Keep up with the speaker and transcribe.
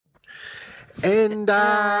And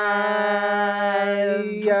I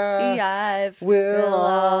will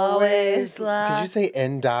always love. Did you say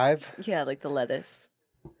endive? Yeah, like the lettuce.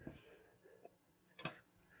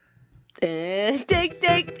 Dig, dig,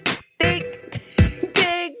 dig, dig,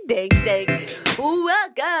 dig, dig.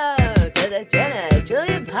 Welcome to the Jenna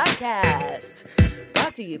Julian podcast.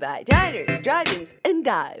 Brought to you by Diners, Drive-Ins, and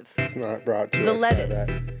Dive. It's not brought to the us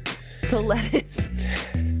lettuce. The lettuce.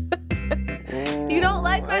 You don't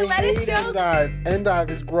like my lettuce jokes? Endive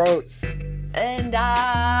is gross.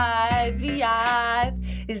 Endive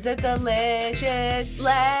is a delicious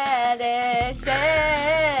lettuce,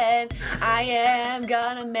 and I am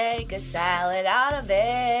gonna make a salad out of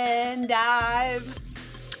endive.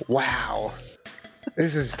 Wow.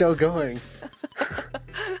 This is still going.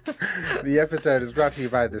 The episode is brought to you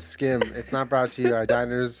by The Skim. It's not brought to you by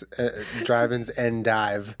Diners, Drive-Ins, and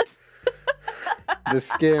Dive. The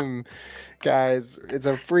Skim, guys, it's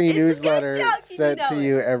a free newsletter sent to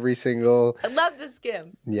you every single... I love The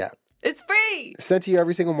Skim. Yeah. It's free. Sent to you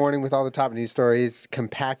every single morning with all the top news stories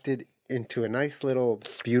compacted into a nice little,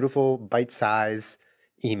 beautiful, bite-size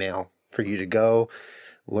email for you to go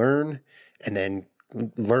learn and then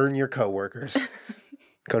learn your coworkers.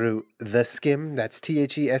 Go to The Skim, that's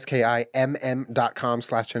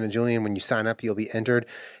TheSkimm.com/JennaJulian. When you sign up, you'll be entered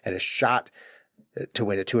at a shot to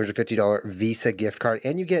win a $250 Visa gift card,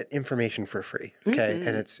 and you get information for free, okay? Mm-hmm.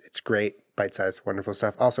 And it's great, bite-sized, wonderful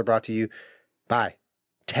stuff. Also brought to you by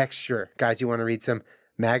Texture. Guys, you want to read some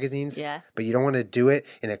magazines? Yeah. But you don't want to do it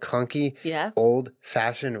in a clunky,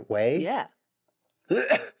 old-fashioned way? Yeah.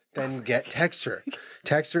 Then get Texture.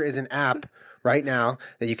 Texture is an app right now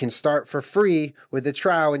that you can start for free with the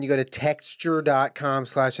trial when you go to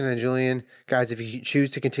texture.com/JennaJulian. Guys, if you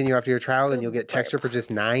choose to continue after your trial, then you'll get Texture for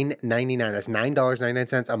just $9.99. That's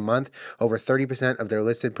 $9.99 a month. Over 30% of their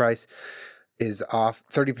listed price is off.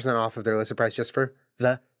 30% off of their listed price just for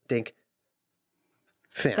the Dink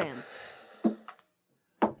fam.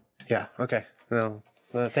 Yeah, okay. Well,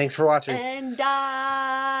 thanks for watching. And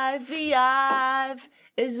Dive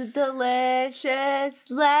is a delicious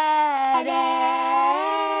lettuce.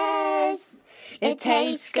 It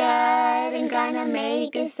tastes good and gonna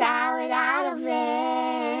make a salad out of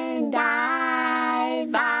it.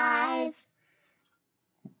 Dive.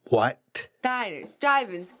 What? Diners,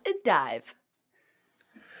 Drive-Ins, and Dive.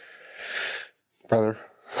 Brother.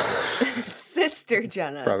 Sister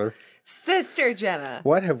Jenna. Brother. Sister Jenna.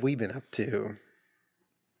 What have we been up to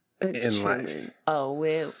in life? Oh,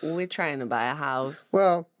 we're trying to buy a house.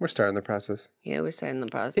 Well, we're starting the process. Yeah, we're starting the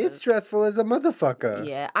process. It's stressful as a motherfucker.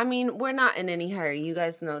 Yeah, I mean, we're not in any hurry. You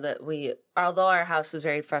guys know that although our house is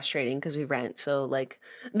very frustrating because we rent, so, like,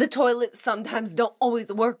 the toilets sometimes don't always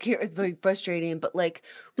work here. It's very frustrating, but, like,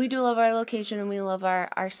 we do love our location and we love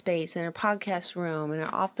our space and our podcast room and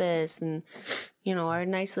our office and, you know, our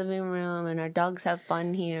nice living room, and our dogs have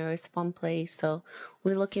fun here. It's a fun place, so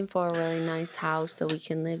we're looking for a really nice house that we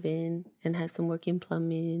can live in and have some working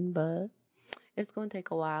plumbing, but it's going to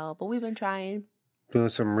take a while, but we've been trying. Doing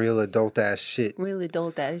some real adult-ass shit. Real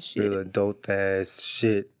adult-ass shit. Real adult-ass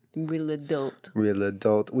shit. Real adult. Real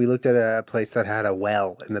adult. We looked at a place that had a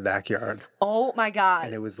well in the backyard. Oh, my God.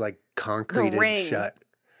 And it was, like, concreted shut.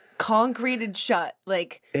 Concreted shut.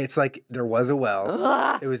 Like, it's like there was a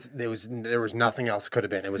well. There was nothing else could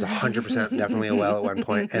have been. It was 100% definitely a well at one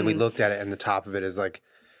point. And we looked at it, and the top of it is like,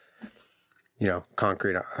 you know,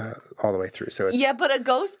 concrete all the way through. So it's, yeah, but a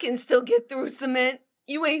ghost can still get through cement.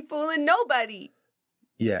 You ain't fooling nobody.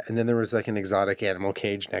 Yeah, and then there was like an exotic animal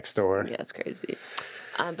cage next door. Yeah, it's crazy.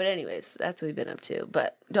 But anyways, that's what we've been up to.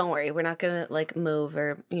 But don't worry, we're not gonna like move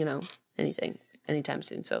or, you know, anything anytime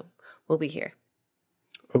soon. So we'll be here.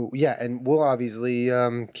 Oh, yeah, and we'll obviously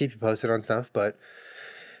keep you posted on stuff, but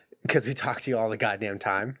because we talk to you all the goddamn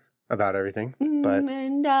time about everything. But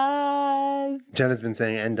Endive. Jenna's been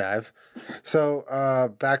saying endive. So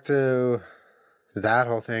back to that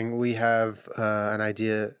whole thing. We have an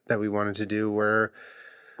idea that we wanted to do where,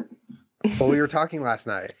 well, we were talking last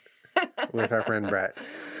night with our friend Brett.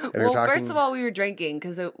 Well, first of all, we were drinking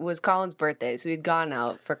because it was Colin's birthday. So we'd gone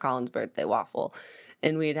out for Colin's birthday waffle,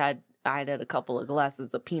 and I'd had a couple of glasses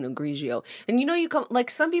of Pinot Grigio. And you know,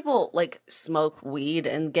 some people like smoke weed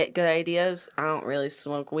and get good ideas. I don't really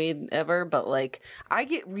smoke weed ever, but like I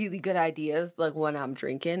get really good ideas like when I'm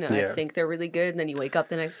drinking and I think they're really good. And then you wake up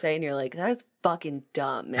the next day and you're like, that's fucking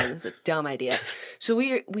dumb, man. That's a dumb idea. So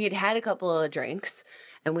we had a couple of drinks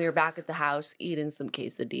and we were back at the house eating some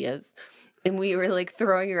quesadillas. And we were like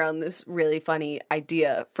throwing around this really funny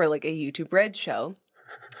idea for like a YouTube Red show.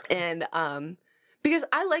 And, Because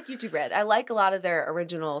I like YouTube Red. I like a lot of their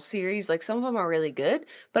original series. Like some of them are really good,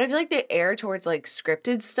 but I feel like they air towards like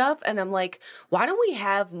scripted stuff. And I'm like, why don't we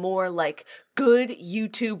have more like good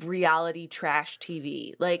YouTube reality trash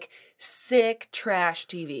TV? Like sick trash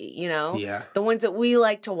TV, you know? Yeah. The ones that we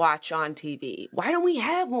like to watch on TV. Why don't we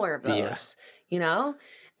have more of those? Yeah. You know?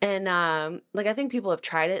 And like I think people have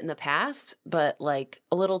tried it in the past, but like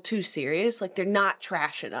a little too serious. Like they're not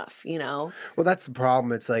trash enough, you know? Well, that's the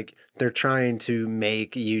problem. It's like they're trying to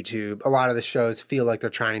make YouTube, a lot of the shows feel like they're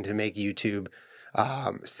trying to make YouTube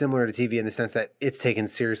similar to TV in the sense that it's taken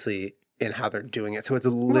seriously in how they're doing it. So it's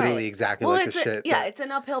literally exactly like the shit. Yeah, it's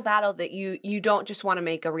an uphill battle that you don't just want to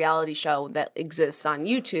make a reality show that exists on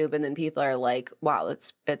YouTube and then people are like, wow,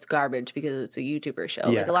 it's garbage because it's a YouTuber show.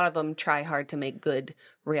 Yeah. Like a lot of them try hard to make good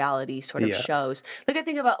reality sort of shows. Like I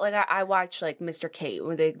think about like I watch like Mr. Kate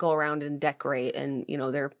where they go around and decorate and you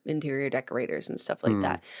know they're interior decorators and stuff like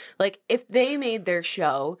that. Like if they made their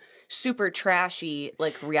show super trashy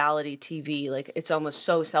like reality TV, like it's almost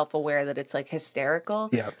so self-aware that it's like hysterical.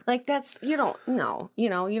 Yeah. Like that's you don't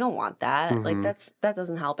want that. Like that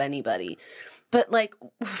doesn't help anybody. But like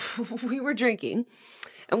we were drinking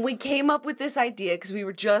and we came up with this idea because we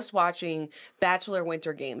were just watching Bachelor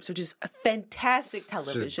Winter Games, which is a fantastic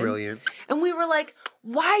television. It's just brilliant. And we were like,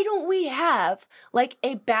 why don't we have like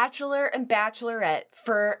a Bachelor and Bachelorette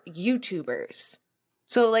for YouTubers?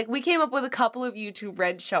 So like we came up with a couple of YouTube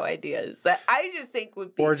Red show ideas that I just think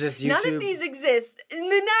would be. Or just YouTube. None of these exist,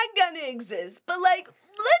 and they're not gonna exist. But like,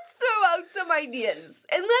 let's throw out some ideas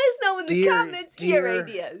and let us know in the comments your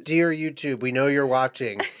ideas. Dear YouTube, we know you're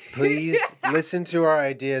watching. Please listen to our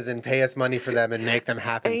ideas and pay us money for them and make them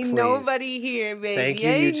happen. Ain't please. Nobody here, baby. Thank you,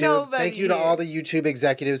 Ain't YouTube. nobody Thank you to here. all the YouTube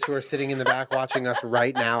executives who are sitting in the back watching us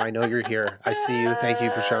right now. I know you're here. I see you. Thank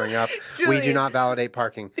you for showing up. We do Julian, not validate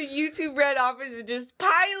parking. The YouTube Red office is just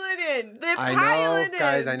piling in. They're I piling know,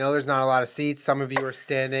 guys. in. I know there's not a lot of seats. Some of you are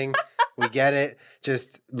standing. We get it.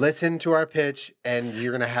 Just listen to our pitch, and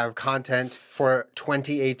you're gonna have content for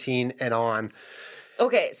 2018 and on.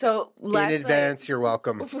 Okay, so last in advance, you're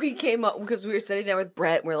welcome. we came up because we were sitting there with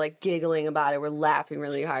Brett and we're like giggling about it. We're laughing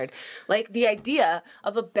really hard. Like the idea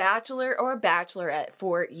of a bachelor or a bachelorette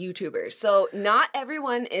for YouTubers. So not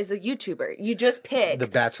everyone is a YouTuber. You just pick The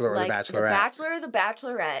Bachelor or like, the Bachelorette. The Bachelor or the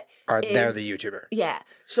Bachelorette They're the YouTuber. Yeah.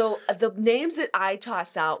 So the names that I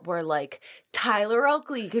tossed out were like Tyler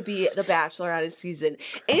Oakley could be the Bachelor on his season.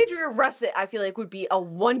 Andrea Russett, I feel like, would be a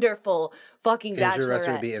wonderful fucking Bachelorette. Andrea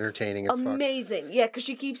Russett would be entertaining as fuck. Amazing. Yeah, because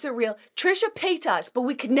she keeps it real. Trisha Paytas, but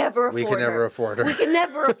we could never afford her. We could never afford her. We could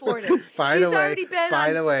never afford her. By She's the way- already been by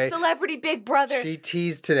on the way, Celebrity Big Brother. She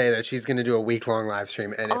teased today that she's going to do a week-long live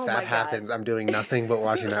stream, and if Oh my that God. happens, I'm doing nothing but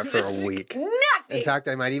watching that for a week. Nothing. In fact,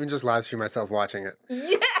 I might even just live stream myself watching it.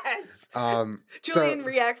 Yes. Julian So,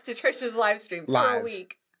 reacts to Trisha's live stream for a Live.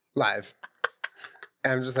 week. live.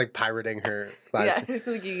 And I'm just like pirating her live Yeah, stream.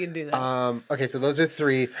 like you can do that. Okay, so those are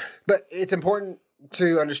three. But it's important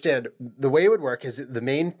to understand the way it would work is the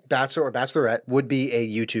main bachelor or bachelorette would be a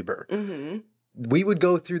YouTuber. Mm-hmm. We would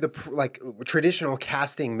go through the like traditional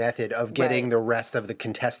casting method of getting Right. the rest of the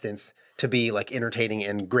contestants to be like entertaining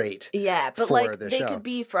and great. Yeah, but for like the they show. could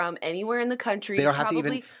be from anywhere in the country. They don't have to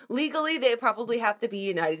probably, even- legally. They probably have to be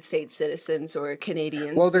United States citizens or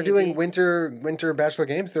Canadians. Well, they're doing maybe. winter bachelor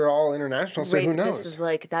games. They're all international, so Wait, who knows? This is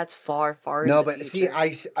like that's far in No, the but see,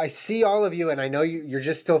 future. I see all of you, and I know you're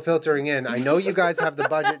just still filtering in. I know you guys have the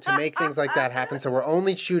budget to make things like that happen, so we're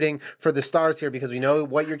only shooting for the stars here because we know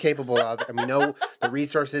what you're capable of, and we know the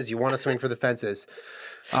resources. You want to swing for the fences.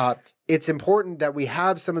 It's important that we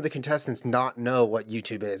have some of the contestants not know what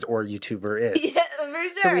YouTube is or YouTuber is. Yeah, for sure.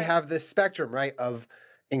 So we have this spectrum, right, of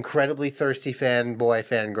incredibly thirsty fanboy,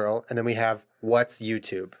 fangirl, and then we have what's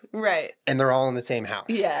YouTube, right. and they're all in the same house.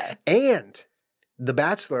 Yeah. And the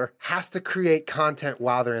Bachelor has to create content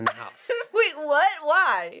while they're in the house. Wait, what?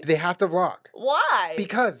 Why? They have to vlog Why?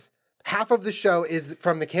 because half of the show is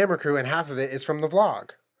from the camera crew and half of it is from the vlog.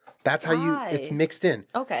 That's how it's Why? mixed in.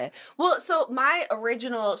 Okay. Well, so my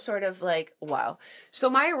original sort of like,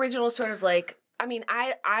 I mean,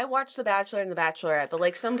 I watch The Bachelor and The Bachelorette, but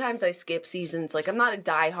like sometimes I skip seasons. Like I'm not a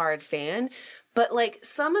diehard fan, but like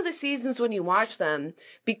some of the seasons when you watch them,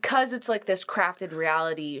 because it's like this crafted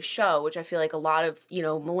reality show, which I feel like a lot of,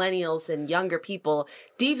 millennials and younger people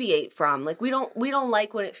deviate from. Like we don't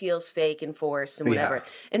like when it feels fake and forced and whatever. Yeah.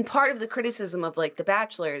 And part of the criticism of like The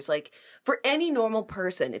Bachelor is like for any normal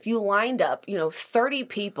person, if you lined up, 30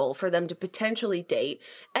 people for them to potentially date,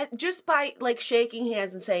 and just by like shaking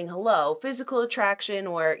hands and saying hello, physical attraction,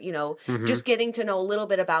 or, just getting to know a little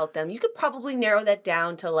bit about them, you could probably narrow that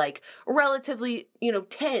down to like relatively,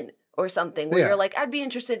 10 or something where Yeah. you're like, I'd be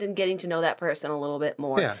interested in getting to know that person a little bit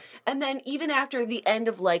more. Yeah. And then even after the end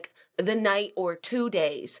of like the night or 2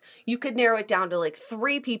 days, you could narrow it down to like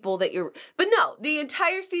 3 people that you're, but no, the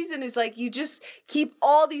entire season is like, you just keep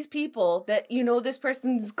all these people that, you know, this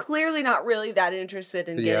person's clearly not really that interested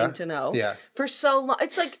in getting to know Yeah. for so long.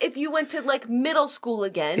 It's like if you went to like middle school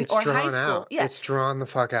again It's or drawn high school. out. Yeah. It's drawn the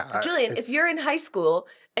fuck out. Julian, if you're in high school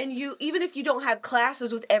and you, even if you don't have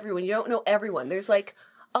classes with everyone, you don't know everyone, there's like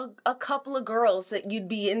a couple of girls that you'd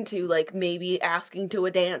be into, like maybe asking to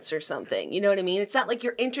a dance or something. You know what I mean? It's not like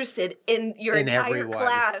you're interested in your entire everyone.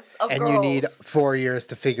 class of and girls. you need 4 years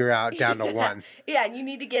to figure out down to one. Yeah, and you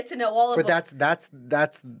need to get to know all of But them.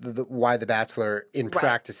 that's why The Bachelor in Right.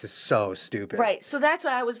 practice is so stupid. Right. So that's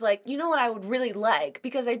why I was like, you know what I would really like?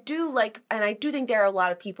 Because I do like, and I do think there are a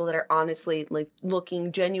lot of people that are honestly like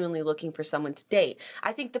genuinely looking for someone to date.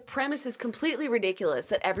 I think the premise is completely ridiculous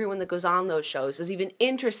that everyone that goes on those shows is even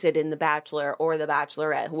interested in The Bachelor or The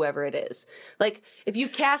Bachelorette, whoever it is. Like, if you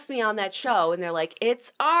cast me on that show and they're like,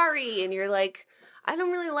 it's Ari, and you're like, I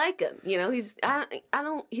don't really like him. You know, he's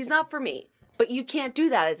not for me. But you can't do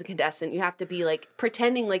that as a contestant. You have to be like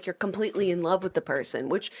pretending like you're completely in love with the person,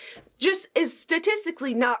 which just is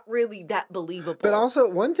statistically not really that believable. But also,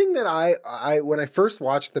 one thing that I when I first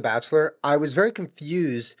watched The Bachelor, I was very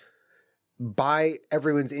confused by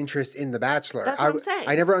everyone's interest in The Bachelor. That's what I'm saying.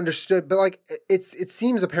 I never understood, but like it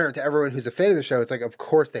seems apparent to everyone who's a fan of the show. It's like, of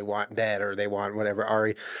course they want Ben or they want whatever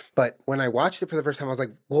Ari. But when I watched it for the first time, I was like,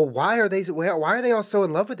 well, why are they all so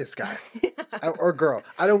in love with this guy or girl?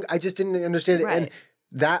 I just didn't understand it. Right. And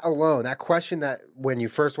that alone, that question that when you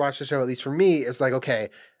first watch the show, at least for me, is like, okay,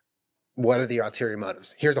 what are the ulterior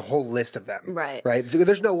motives? Here's a whole list of them. Right. Right.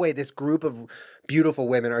 There's no way this group of beautiful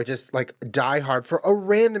women are just like die hard for a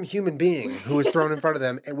random human being who is thrown in front of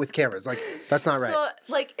them and with cameras. Like, that's not right. So,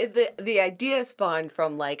 like, the idea spawned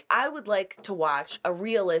from, like, I would like to watch a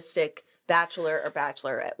realistic Bachelor or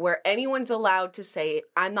Bachelorette where anyone's allowed to say,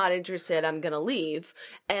 I'm not interested, I'm going to leave.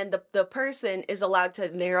 And the person is allowed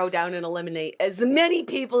to narrow down and eliminate as many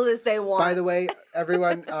people as they want. By the way,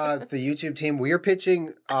 everyone, the YouTube team, we are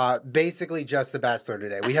pitching basically just The Bachelor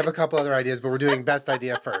today. We have a couple other ideas, but we're doing best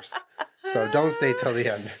idea first. So don't stay till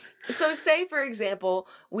the end. So say, for example,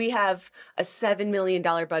 we have a $7 million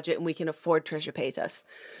budget and we can afford Trisha Paytas.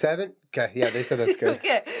 7? Okay, yeah, they said that's good.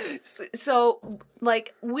 Okay. So,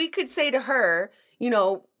 like, we could say to her, you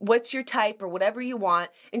know, what's your type or whatever you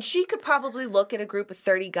want. And she could probably look at a group of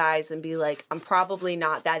 30 guys and be like, I'm probably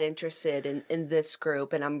not that interested in this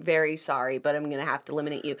group. And I'm very sorry, but I'm going to have to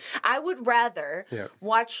eliminate you. I would rather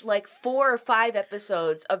watch like 4 or 5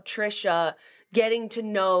 episodes of Trisha getting to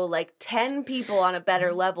know like 10 people on a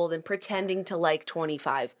better level than pretending to like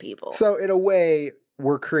 25 people. So in a way,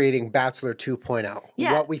 we're creating Bachelor 2.0.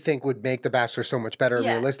 Yeah. What we think would make The Bachelor so much better and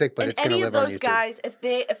realistic, but and it's going to live on YouTube. Any of those guys,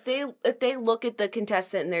 if they look at the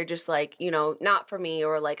contestant and they're just like, you know, not for me,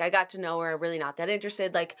 or like I got to know her, I'm really not that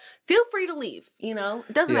interested, like feel free to leave, you know?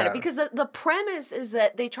 It doesn't matter, because the premise is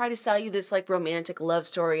that they try to sell you this like romantic love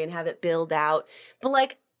story and have it build out. But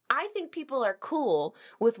like, I think people are cool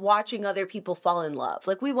with watching other people fall in love.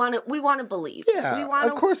 Like we want to believe. Yeah,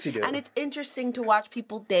 of course you do. And it's interesting to watch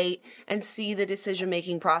people date and see the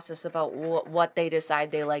decision-making process about what they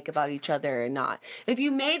decide they like about each other or not. If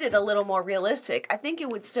you made it a little more realistic, I think it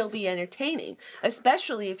would still be entertaining,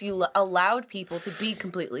 especially if you allowed people to be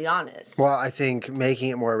completely honest. Well, I think making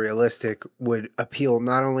it more realistic would appeal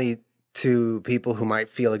not only to people who might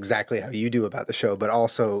feel exactly how you do about the show, but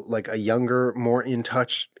also like a younger, more in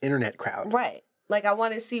touch internet crowd. Right. Like I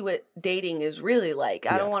want to see what dating is really like.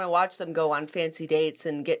 I don't want to watch them go on fancy dates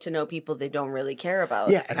and get to know people they don't really care about.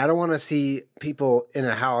 Yeah, and I don't want to see people in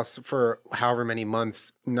a house for however many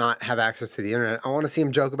months not have access to the internet. I want to see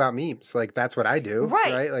them joke about memes. Like that's what I do.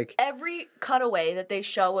 Right. Like every cutaway that they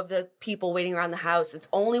show of the people waiting around the house, it's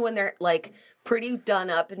only when they're like pretty done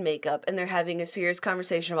up in makeup and they're having a serious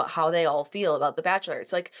conversation about how they all feel about The Bachelor.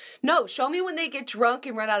 It's like, no, show me when they get drunk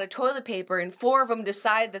and run out of toilet paper and 4 of them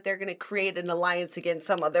decide that they're going to create an alliance against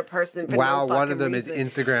some other person for no one of them reason.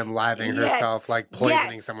 is Instagram living herself, like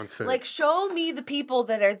poisoning someone's food. Like show me the people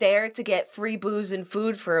that are there to get free booze and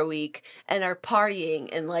food for a week and are partying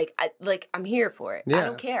and I'm here for it. I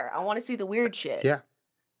don't care. I want to see the weird shit. Yeah.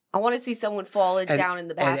 I want to see someone falling down in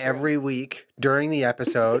the bathroom. And every week during the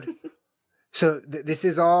episode... So this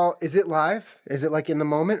is all, is it live? Is it like in the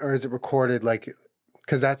moment or is it recorded like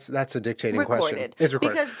Because that's a dictating question. Recorded. It's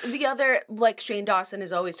recorded. Because the other, like Shane Dawson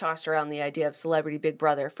has always tossed around the idea of Celebrity Big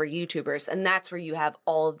Brother for YouTubers, and that's where you have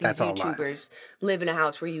all of these That's all live. YouTubers live in a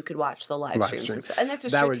house where you could watch the live streams. stream. And that's a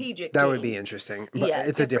That strategic would game. be interesting. But Yeah,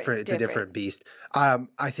 it's a different beast.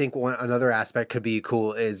 I think another aspect could be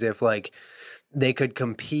cool is if like they could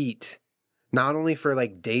compete not only for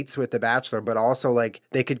like dates with the Bachelor, but also like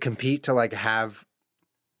they could compete to like have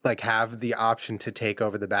the option to take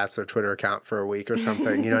over the Bachelor Twitter account for a week or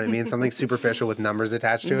something. You know what I mean? Something superficial with numbers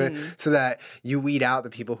attached to it, so that you weed out the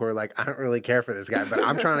people who are like, I don't really care for this guy, but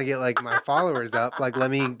I'm trying to get like my followers up. Like, let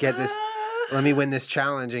me win this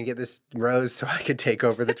challenge and get this rose so I could take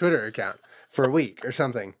over the Twitter account for a week or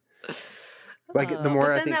something. Like the more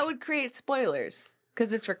but I then think that would create spoilers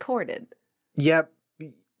because it's recorded. Yep.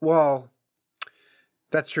 Well,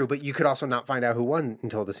 that's true, but you could also not find out who won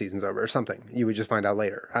until the season's over or something. You would just find out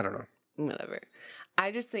later. I don't know. Whatever.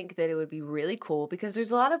 I just think that it would be really cool because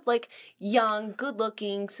there's a lot of like young,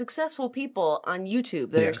 good-looking, successful people on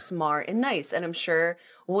YouTube that are smart and nice, and I'm sure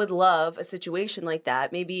would love a situation like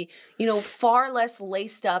that. Maybe, you know, far less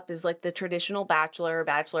laced up is like the traditional bachelor or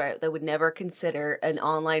bachelorette that would never consider an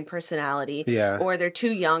online personality, or they're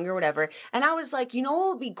too young or whatever. And I was like, you know what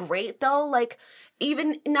would be great though? Like,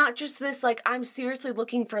 even not just this, like, I'm seriously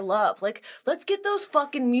looking for love. Like, let's get those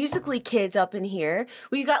fucking Musically kids up in here.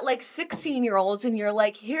 We got like 16-year-olds and you're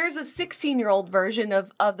like, here's a 16-year-old version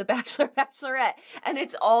of the Bachelor, Bachelorette. And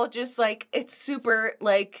it's all just like, it's super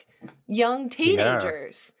like young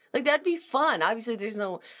teenagers. Like, that'd be fun. Obviously, there's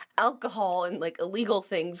no alcohol and like illegal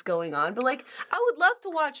things going on, but like, I would love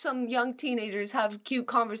to watch some young teenagers have cute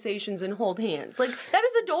conversations and hold hands. Like, that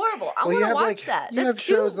is adorable. I want to watch that. You have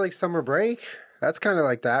shows like Summer Break. That's kind of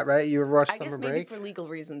like that, right? You ever watch Summer Break? I guess maybe for legal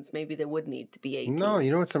reasons, maybe they would need to be 18. No, you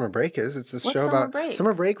know what Summer Break is? It's this show Summer about Break?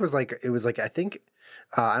 Summer Break was like I think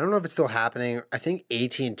I don't know if it's still happening. I think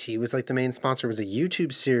AT&T was like the main sponsor. It was a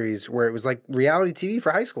YouTube series where it was like reality TV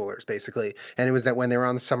for high schoolers, basically, and it was that when they were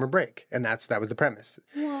on the summer break, and that was the premise.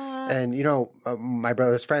 What? And you know, my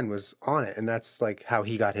brother's friend was on it, and that's like how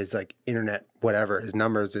he got his like internet whatever his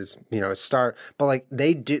numbers is, you know, a start. But like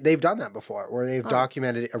they've done that before, where they've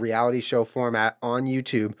documented a reality show format on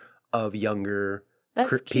YouTube of younger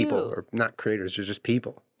people, or not creators, or just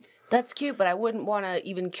people. That's cute, but I wouldn't want to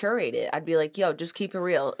even curate it. I'd be like, yo, just keep it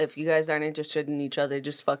real. If you guys aren't interested in each other,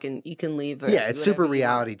 just fucking, you can leave. Or yeah, it's super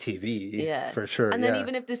reality TV. Yeah. For sure. And then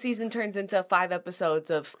even if the season turns into 5 episodes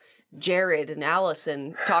of Jared and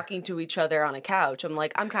Allison talking to each other on a couch, I'm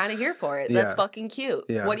like, I'm kind of here for it. That's fucking cute.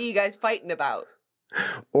 Yeah. What are you guys fighting about?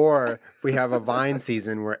 Or we have a Vine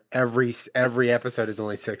season where every episode is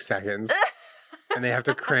only 6 seconds. And they have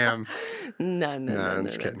to cram. No, I'm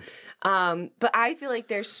just kidding. But I feel like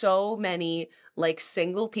there's so many like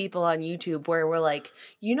single people on YouTube where we're like,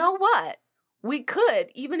 you know what? We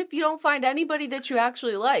could, even if you don't find anybody that you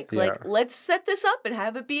actually like, let's set this up and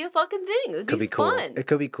have it be a fucking thing. It'd be fun. Cool. It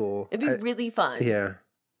could be cool. It'd be really fun. Yeah.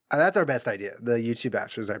 That's our best idea. The YouTube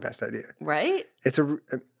Bachelor is our best idea. Right?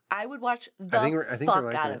 I would watch the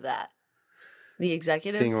fuck out of that. The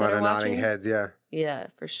executives seeing a lot of nodding heads, yeah. Yeah,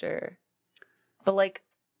 for sure. But like,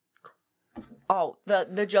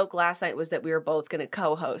 the joke last night was that we were both going to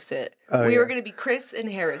co-host it. We were going to be Chris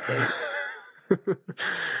and Harrison. We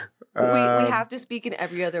have to speak in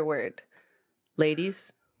every other word.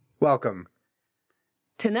 Ladies. Welcome.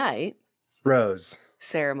 Tonight. Rose.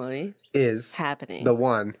 Ceremony. Is. Happening. The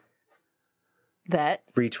one. That.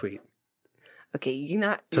 Retweet. Okay, you're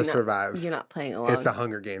not survive. You're not playing along. It's the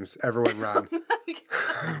Hunger Games. Everyone run.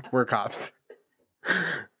 We're cops.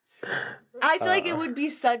 I feel like it would be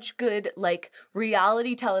such good, like,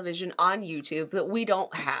 reality television on YouTube that we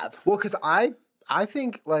don't have. Well, because I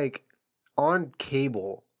think, like, on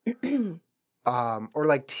cable, or,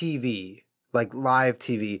 like, TV, like, live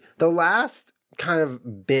TV, the last kind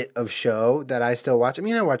of bit of show that I still watch, I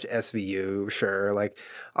mean, I watch SVU, sure, like,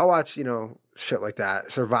 I'll watch, you know, shit like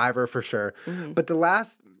that, Survivor for sure, but the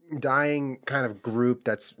last dying kind of group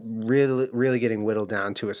that's really getting whittled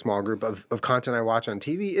down to a small group of content I watch on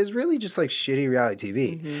TV is really just like shitty reality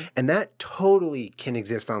TV. And that totally can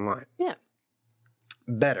exist online. Yeah.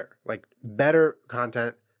 Better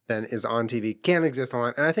content than is on TV can exist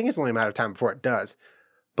online. And I think it's only a matter of time before it does.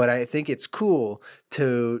 But I think it's cool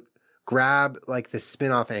to grab like the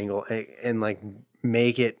spin-off angle and like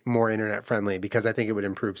make it more internet friendly, because I think it would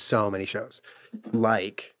improve so many shows.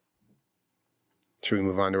 Like, should we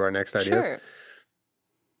move on to our next ideas? Sure.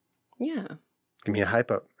 Yeah. Give me a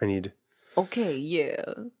hype up. I need. Okay, yeah.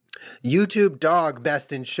 YouTube dog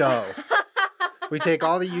best in show. We take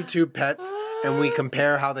all the YouTube pets and we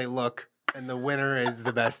compare how they look, and the winner is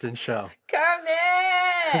the best in show.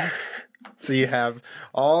 Kermit! So you have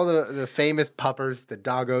all the famous puppers, the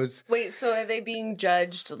doggos. Wait, so are they being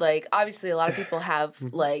judged? Like, obviously, a lot of people have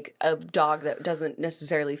like a dog that doesn't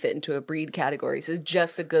necessarily fit into a breed category. So it's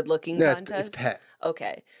just a good-looking No, contest. it's pet.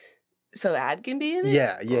 Okay, so ad can be in it.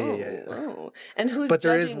 Yeah. Oh, and who's But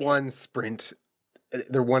there is judging it? one sprint.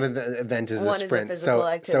 One of the event is One a is a sprint. physical So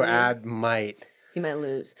activity. ad might. He might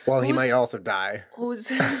lose. He might also die.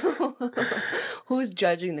 Who's who's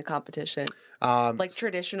judging the competition? Like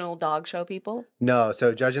traditional dog show people? No,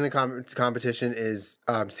 so judging the competition is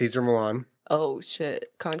Cesar Millan. Oh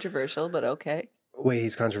shit, controversial, but okay. Wait,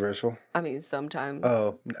 he's controversial? I mean, sometimes.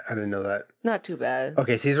 Oh, I didn't know that. Not too bad.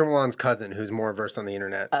 Okay, Cesar Millan's cousin, who's more versed on the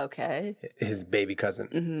internet. Okay. His baby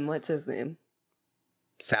cousin. What's his name?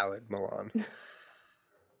 Salad Milan.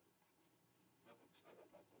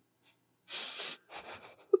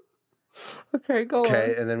 Okay, go on.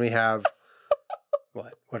 Okay, and then we have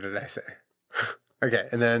what? What did I say? Okay,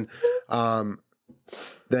 and then on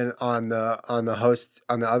the host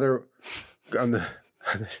on the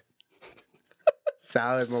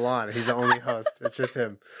Salad Milan. He's the only host. It's just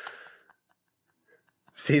him.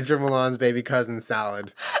 Cesar Milan's baby cousin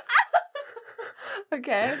Salad.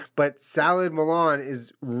 Okay. But Salad Milan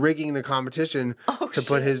is rigging the competition to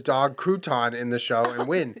put his dog Crouton in the show and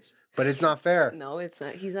win. But it's not fair. No, it's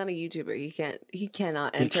not. He's not a YouTuber. He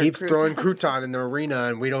cannot He enter. keeps throwing Crouton in the arena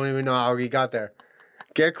and we don't even know how he got there.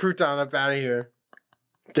 Get Crouton up out of here.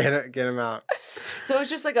 Get him out. So it's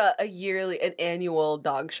just like an annual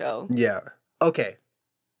dog show. Yeah. Okay.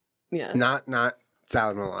 Yeah. Not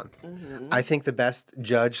Salad Milan. Mm-hmm. I think the best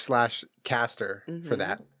judge / caster for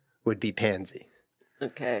that would be Pansy.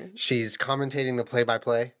 Okay. She's commentating the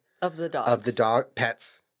play-by-play Of the dogs. of the dog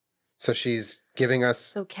pets. So she's giving us.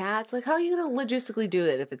 So cats, like, how are you going to logistically do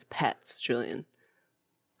it if it's pets, Julian?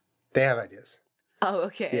 They have ideas. Oh,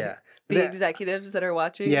 okay. Yeah. The executives that are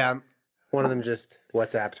watching? Yeah. One of them just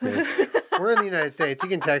WhatsApped me. We're in the United States. You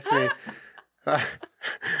can text me.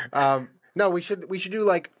 No, we should do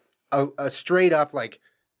like a straight up, like,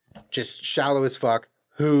 just shallow as fuck.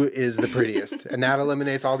 Who is the prettiest? And that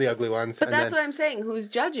eliminates all the ugly ones. But that's what I'm saying. Who's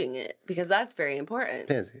judging it? Because that's very important.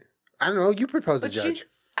 Pansy. I don't know. You proposed a judge.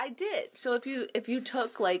 I did. So if you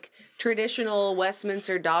took like traditional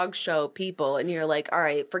Westminster dog show people and you're like, all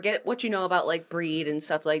right, forget what you know about like breed and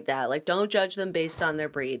stuff like that. Like, don't judge them based on their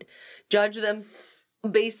breed. Judge them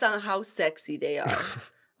based on how sexy they are.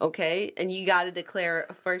 Okay? And you got to declare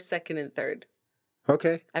a first, second, and third.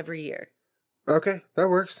 Okay. Every year. Okay, that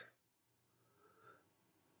works.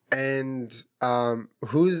 And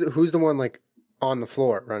who's the one like on the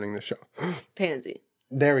floor running the show? Pansy.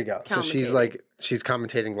 There we go. So she's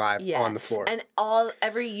commentating live on the floor. And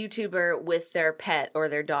every YouTuber with their pet or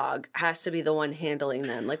their dog has to be the one handling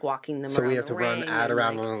them, like walking them around. So we have to run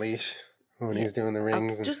around like, on a leash when he's doing the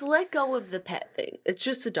rings. Just let go of the pet thing. It's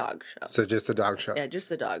just a dog show. So just a dog show. Yeah,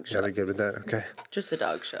 just a dog show. Yeah, they're good with that. Okay. Just a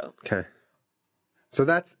dog show. Okay. So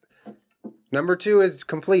that's number 2 is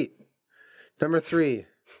complete. Number 3.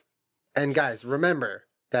 And guys, remember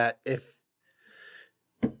that if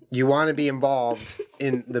you want to be involved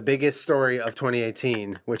in the biggest story of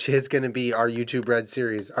 2018, which is going to be our YouTube Red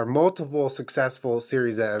series, our multiple successful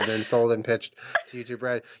series that have been sold and pitched to YouTube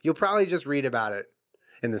Red, you'll probably just read about it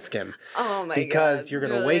in the skim. Oh my god. Because you're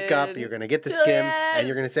going to wake up, you're going to get the skim, and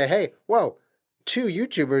you're going to say, hey, whoa, 2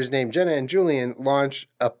 YouTubers named Jenna and Julian launch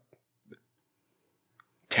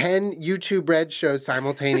 10 YouTube Red shows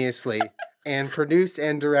simultaneously and produce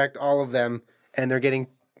and direct all of them, and they're getting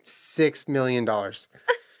 $6 million.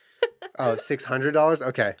 Oh, $600?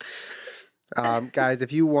 Okay. Guys,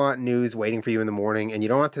 if you want news waiting for you in the morning and you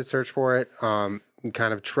don't have to search for it, kind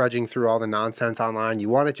of trudging through all the nonsense online, you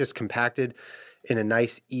want it just compacted in a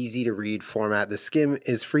nice, easy to read format, the Skim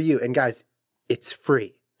is for you. And guys, it's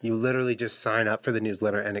free. You literally just sign up for the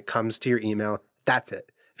newsletter and it comes to your email. That's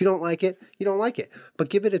it. If you don't like it, you don't like it. But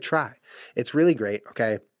give it a try. It's really great,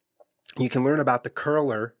 okay? You can learn about the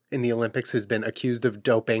curler in the Olympics who's been accused of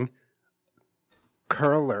doping.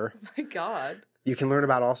 Curler. Oh my god. You can learn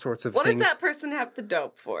about all sorts of things. things. What does that person have to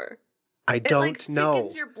dope for? I don't know.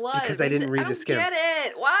 Thickens your blood. Because I didn't read the skim. I don't get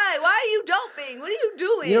it. Why? Why are you doping? What are you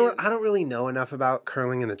doing? You know what? I don't really know enough about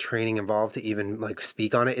curling and the training involved to even like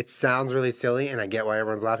speak on it. It sounds really silly and I get why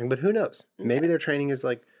everyone's laughing, but who knows? Okay. Maybe their training is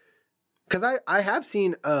like... Because I have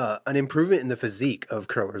seen an improvement in the physique of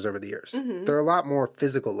curlers over the years. Mm-hmm. They're a lot more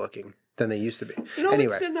physical looking than they used to be.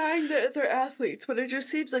 Anyway. Denying that they're athletes, but it just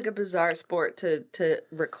seems like a bizarre sport to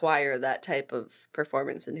require that type of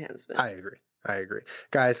performance enhancement. I agree.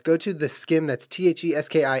 Guys, go to the Skim, that's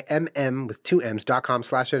TheSkimm with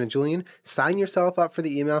 2Ms.com/JennaJulian. Sign yourself up for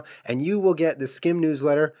the email, and you will get the Skim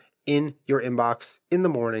newsletter in your inbox in the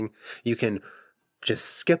morning. You can just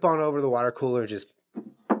skip on over to the water cooler, just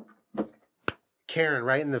Karen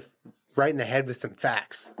right in the head with some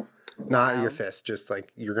facts. Not Wow. your fist, just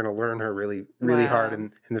like you're gonna learn her really, really hard Wow.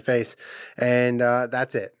 in the face, and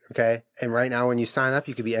that's it. Okay. And right now, when you sign up,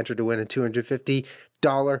 you could be entered to win a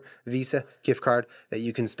 $250 Visa gift card that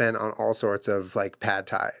you can spend on all sorts of like pad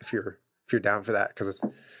thai if you're down for that. Because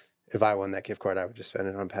if I won that gift card, I would just spend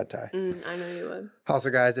it on pad thai. I know you would. Also,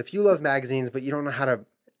 guys, if you love magazines but you don't know how to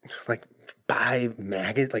like buy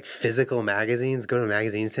physical magazines, go to a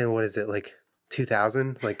magazine stand. What is it like?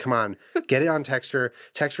 2000? Like, come on, get it on Texture.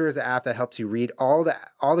 Texture is an app that helps you read all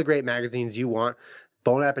the great magazines you want.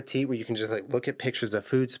 Bon Appetit, where you can just like look at pictures of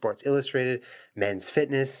food, Sports Illustrated, Men's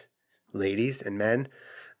Fitness, ladies and men.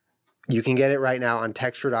 You can get it right now on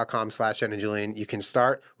texture.com/Jen and Julian. You can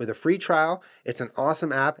start with a free trial. It's an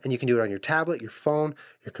awesome app, and you can do it on your tablet, your phone,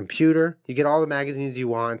 your computer. You get all the magazines you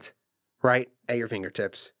want right at your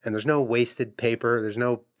fingertips. And there's no wasted paper. There's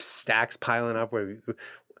no stacks piling up.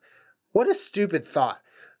 What a stupid thought.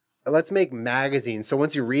 Let's make magazines so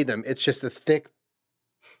once you read them, it's just a thick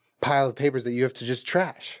pile of papers that you have to just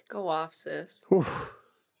trash. Go off, sis. Whew.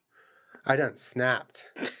 I done snapped.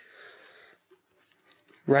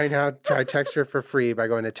 Right now, try Texture for free by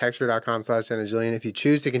going to texture.com/Jen and Julian. If you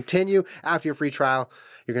choose to continue after your free trial,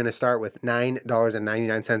 you're going to start with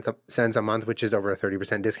 $9.99 a month, which is over a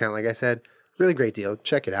 30% discount, like I said. Really great deal.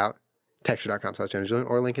 Check it out. Texture.com/Jen and Julian,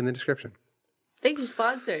 or link in the description. Thank you,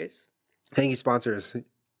 sponsors. Thank you, sponsors.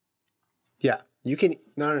 Yeah, you can.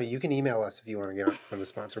 No, you can email us if you want to get on the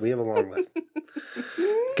sponsor. We have a long list.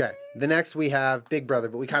 Okay, the next we have Big Brother,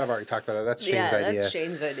 but we kind of already talked about that. That's Shane's idea. That's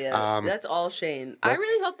Shane's idea. That's all Shane. I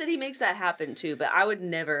really hope that he makes that happen too, but I would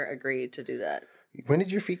never agree to do that. When did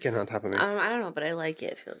your feet get on top of me? I don't know, but I like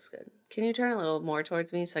it. It feels good. Can you turn a little more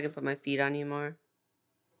towards me so I can put my feet on you more?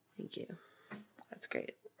 Thank you. That's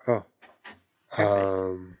great. Oh.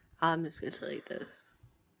 Perfect. I'm just going to like this.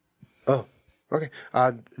 Oh, okay.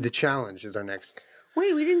 The challenge is our next.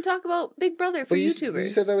 Wait, we didn't talk about Big Brother for YouTubers. You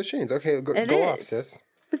said that was Shane's. Okay, go off, sis.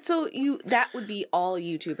 But so that would be all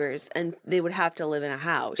YouTubers, and they would have to live in a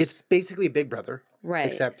house. It's basically Big Brother. Right.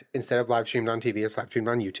 Except instead of live streamed on TV, it's live streamed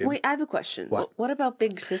on YouTube. Wait, I have a question. What about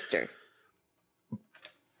Big Sister?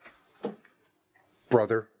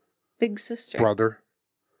 Brother. Big Sister. Brother.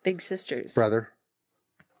 Big Sisters. Brother.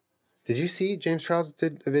 Did you see James Charles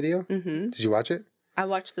did a video? Mm-hmm. Did you watch it? I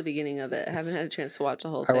watched the beginning of it. I haven't had a chance to watch the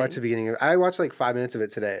whole thing. I watched the beginning of it. I watched like 5 minutes of it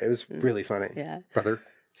today. It was really funny. Yeah. Brother.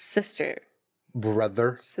 Sister.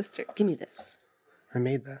 Brother. Sister. Give me this. I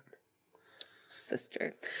made that.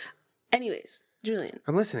 Sister. Anyways, Julian.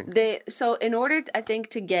 I'm listening. So in order, I think,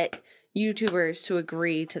 to get YouTubers to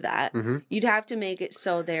agree to that, you'd have to make it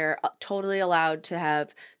so they're totally allowed to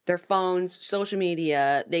have their phones, social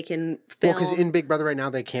media. They can film. Well, because in Big Brother right now,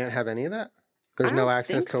 they can't have any of that. There's no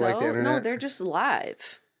access to like the internet. No, they're just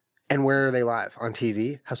live. And where are they live? On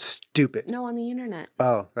TV? How stupid. No, on the internet.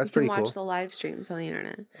 Oh, that's pretty cool. You can watch the live streams on the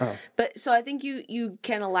internet. Oh. But so I think you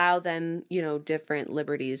can allow them, different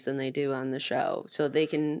liberties than they do on the show. So they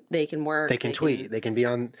can work. They can tweet. They can be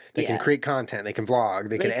on. They can create content. They can vlog.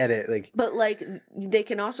 They can edit. But they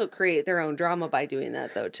can also create their own drama by doing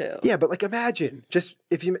that though too. Yeah, but imagine just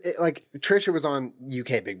if you Trisha was on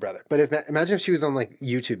UK Big Brother, but imagine if she was on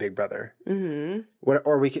YouTube Big Brother. Mm-hmm.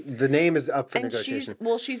 The name is up for negotiation.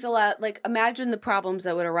 She's allowed. Imagine the problems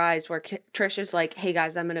that would arise where Trisha's like, "Hey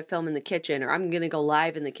guys, I'm going to film in the kitchen, or I'm going to go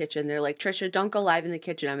live in the kitchen." They're like, "Trisha, don't go live in the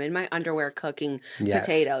kitchen. I'm in my underwear cooking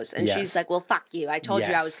potatoes." And she's like, "Well, fuck you. I told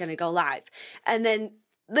you I was going to go live." And then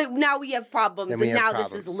now we have problems, and now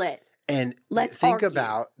this is lit. And let's think argue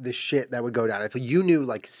about the shit that would go down if you knew,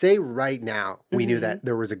 say right now, we knew that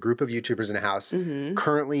there was a group of YouTubers in a house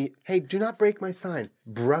currently. Hey, do not break my sign,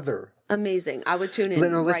 brother. Amazing. I would tune in.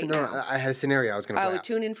 Listen, now. I had a scenario I was going to. I would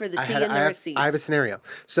tune in for the tea and the receipts. I have a scenario.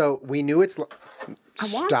 So we knew it's. I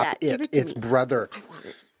want stop that. it. Give it to it's me. brother. I want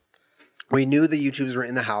it. We knew the YouTubers were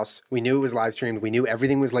in the house. We knew it was live streamed. We knew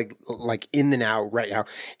everything was like in the now, right now,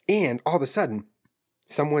 and all of a sudden,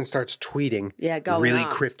 someone starts tweeting really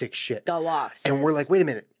cryptic shit. Go off. Sis. And we're like, wait a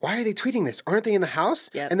minute, why are they tweeting this? Aren't they in the house?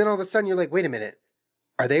 Yep. And then all of a sudden, you're like, wait a minute,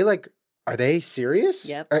 are they serious?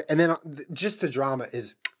 Yep. And then just the drama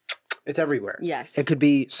is. It's everywhere. Yes. It could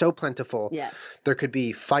be so plentiful. Yes. There could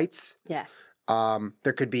be fights. Yes.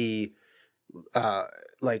 There could be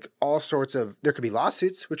all sorts of there could be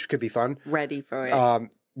lawsuits, which could be fun. Ready for it.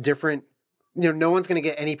 Different no one's gonna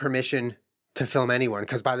get any permission to film anyone,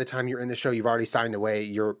 because by the time you're in the show, you've already signed away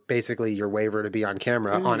your waiver to be on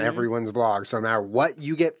camera on everyone's vlog. So no matter what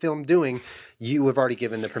you get filmed doing, you have already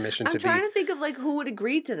given the permission to be. I'm trying to think of like who would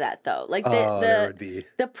agree to that though. Like there would be.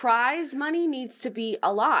 The prize money needs to be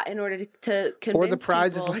a lot in order to convince. Or the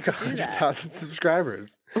prize is people like to do 100,000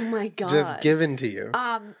 subscribers. Oh my god! Just given to you.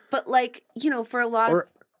 But like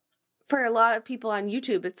for a lot of people on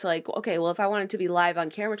YouTube, it's like, okay, well, if I wanted to be live on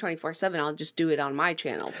camera 24/7, I'll just do it on my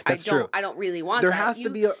channel. That's true. I don't really want there that. There has to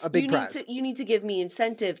be a big prize. You need to give me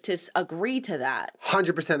incentive to agree to that.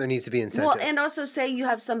 100% there needs to be incentive. Well, and also say you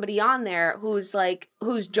have somebody on there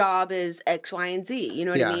whose job is X, Y, and Z. You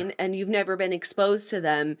know what I mean? And you've never been exposed to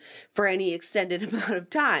them for any extended amount of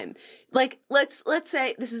time. Like, let's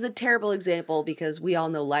say, this is a terrible example because we all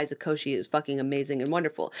know Liza Koshy is fucking amazing and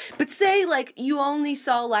wonderful. But say, like, you only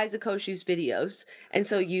saw Liza Koshy's videos, and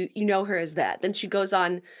so you know her as that. Then she goes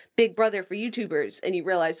on Big Brother for YouTubers, and you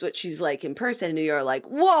realize what she's like in person, and you're like,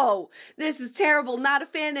 whoa, this is terrible, not a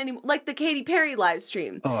fan anymore. Like the Katy Perry live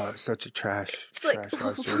stream. Oh, such a trash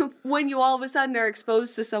live stream. When you all of a sudden are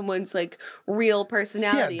exposed to someone's, like, real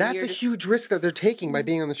personality. Yeah, that's a huge risk that they're taking by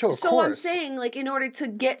being on the show, of course. So I'm saying, like, in order to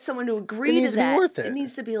get someone to agree to that, be worth it. It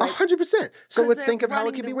needs to be like 100%. So let's think of how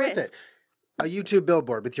it could be worth it. A YouTube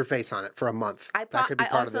billboard with your face on it for a month. That could be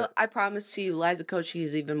part of it. I promise to you, Liza Koshy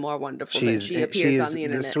is even more wonderful than she appears on the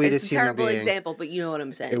internet. The sweetest it's a terrible example, but you know what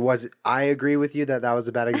I'm saying. I agree with you that was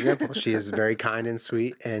a bad example. She is very kind and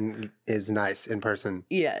sweet and is nice in person.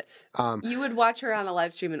 Yeah. You would watch her on a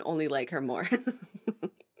live stream and only like her more.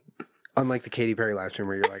 Unlike the Katy Perry live stream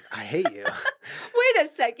where you're like, I hate you. Wait a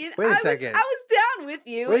second. I was down with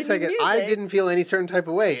you. Wait a second. I didn't feel any certain type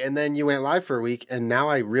of way. And then you went live for a week and now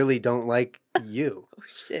I really don't like you. Oh,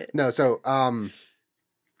 shit. No, so,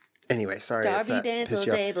 anyway, sorry. Darby Dancel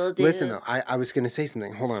Table Dip. Listen, though, I was going to say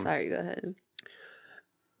something. Hold on. Sorry, go ahead.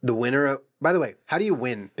 The winner of, by the way, how do you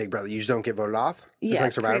win Big Brother? You just don't get voted off? Yeah,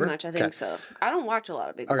 like Survivor? pretty much. I think so. I don't watch a lot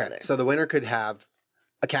of Big Brother. Okay, so the winner could have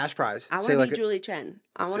a cash prize. I want to be Julie Chen.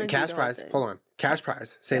 I want to cash prize. Hold on. Cash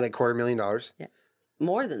prize. Say like $250,000. Yeah.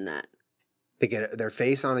 More than that. They get their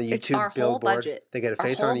face on a YouTube it's our billboard. Whole budget. They get a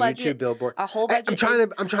face on a YouTube billboard. Our whole budget. I'm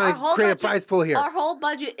trying to create a prize pool here. Our whole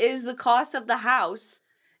budget is the cost of the house,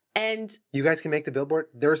 and you guys can make the billboard.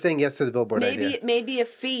 They were saying yes to the billboard idea. Maybe a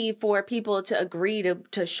fee for people to agree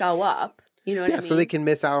to show up. You know what I mean? Yeah, so they can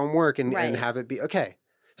miss out on work and have it be okay.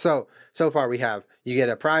 So far we have you get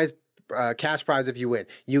a prize, cash prize if you win.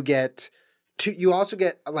 You also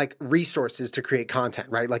get like resources to create content,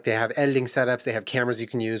 right? Like they have editing setups, they have cameras you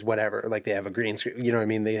can use, whatever. Like they have a green screen, you know what I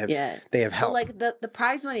mean? They have help. But like the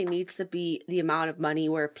prize money needs to be the amount of money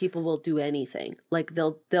where people will do anything. Like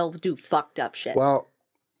they'll do fucked up shit. Well,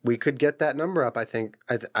 we could get that number up. I think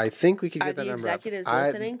we could get that number up. Are the executives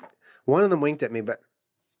listening? One of them winked at me, but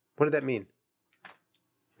what did that mean?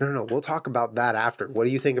 No. We'll talk about that after. What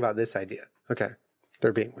do you think about this idea? Okay,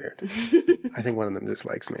 they're being weird. I think one of them just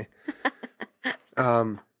likes me.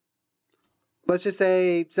 Let's just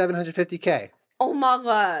say $750K. Oh my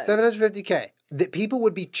god. $750K. That people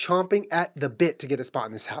would be chomping at the bit to get a spot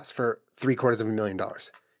in this house for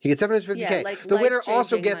 $750,000. You get $750K. Yeah, the winner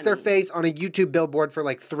also gets their face on a YouTube billboard for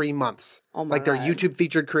like 3 months. Oh my god. Their YouTube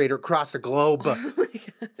featured creator across the globe. Oh my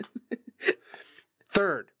god.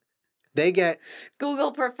 Third, they get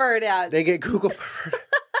Google preferred ads. They get Google preferred.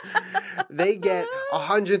 They get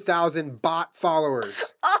 100,000 bot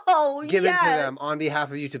followers given to them on behalf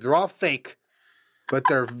of YouTube. They're all fake, but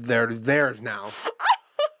they're theirs now.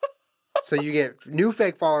 So you get new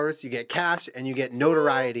fake followers, you get cash, and you get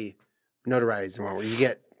notoriety. Notoriety is the one where you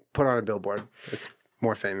get put on a billboard. It's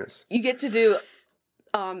more famous. You get to do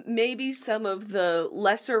maybe some of the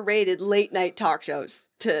lesser rated late night talk shows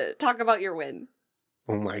to talk about your win.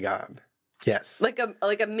 Oh my god. Yes. Like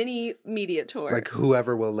a mini media tour. Like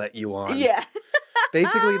whoever will let you on. Yeah.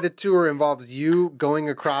 Basically, the tour involves you going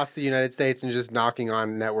across the United States and just knocking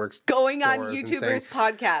on networks. Going on YouTubers'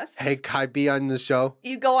 podcasts. Hey, can I be on the show?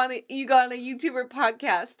 You go on a YouTuber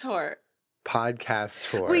podcast tour. Podcast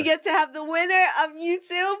tour. We get to have the winner of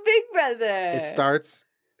YouTube Big Brother.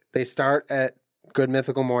 They start at Good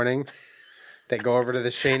Mythical Morning. They go over to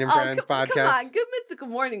the Shane and Friends podcast. Come on, Good Mythical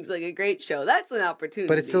Morning's like a great show. That's an opportunity.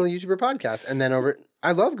 But it's still a YouTuber podcast. And then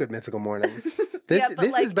I love Good Mythical Morning. This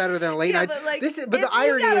is better than a late night. But the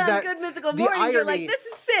irony is that Good Mythical Morning, you're like, this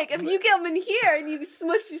is sick. If you come in here and you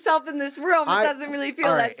smush yourself in this room, it doesn't really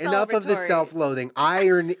feel that celebratory. Enough of the self-loathing.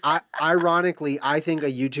 Ironically, I think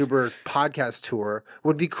a YouTuber podcast tour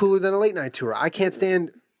would be cooler than a late night tour. I can't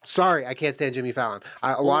stand Jimmy Fallon.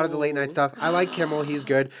 A lot of the late night stuff. I like Kimmel. He's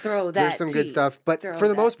good. There's some good stuff. But for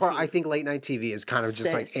the most part, I think late night TV is kind of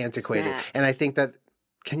just like antiquated. And I think that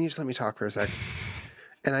can you just let me talk for a sec?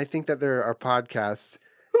 And I think that there are podcasts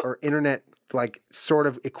or internet like sort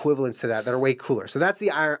of equivalents to that are way cooler. So that's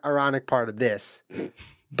the ironic part of this.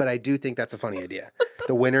 But I do think that's a funny idea.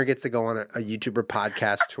 The winner gets to go on a YouTuber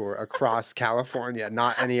podcast tour across California,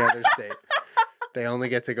 not any other state. They only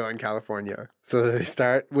get to go in California. So they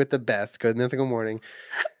start with the best, go to Mythical Morning.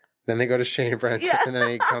 Then they go to Shane and Friends, and then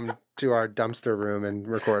they come to our dumpster room and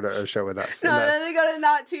record a show with us. No, then they go to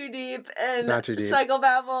Not Too Deep and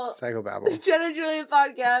Psychobabble. Psychobabble. Jenna Julian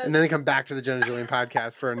podcast. And then they come back to the Jenna Julian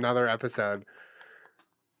podcast for another episode.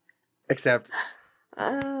 Except,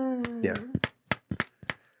 yeah.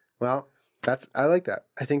 Well, I like that.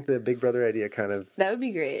 I think the Big Brother idea kind of that would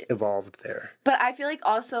be great. Evolved there. But I feel like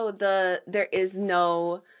also there is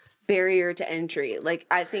no barrier to entry. Like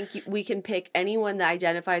I think we can pick anyone that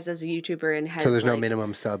identifies as a YouTuber and has. So there's no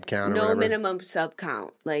minimum sub count. No minimum sub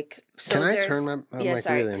count. Like so. Can I turn my? I'm like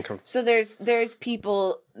sorry. really uncomfortable. So there's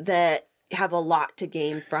people that have a lot to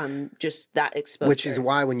gain from just that exposure. Which is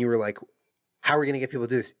why when you were like, "How are we going to get people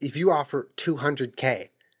to do this?" If you offer 200K,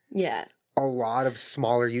 yeah. A lot of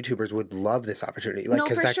smaller YouTubers would love this opportunity. Like, no,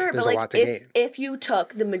 for sure. There's but a lot to gain. If you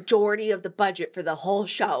took the majority of the budget for the whole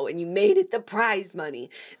show and you made it the prize money,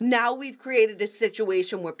 now we've created a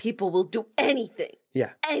situation where people will do anything.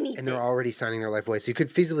 Yeah. Anything. And they're already signing their life away. So you could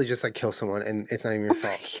feasibly just like kill someone and it's not even your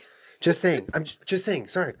fault. Just saying. I'm just saying.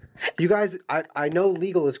 Sorry. You guys, I know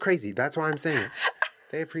legal is crazy. That's why I'm saying it.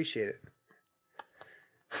 They appreciate it.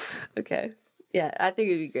 Okay. Yeah, I think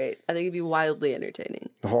it'd be great. I think it'd be wildly entertaining.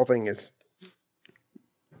 The whole thing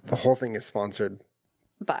is sponsored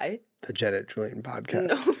by the Jenna Julian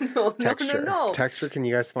podcast. No. Texture, can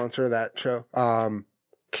you guys sponsor that show?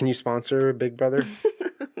 Can you sponsor Big Brother?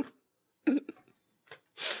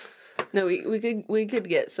 No, we could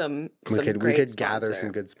get some. We could gather sponsor.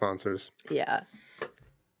 some good sponsors. Yeah.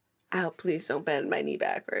 Oh, please don't bend my knee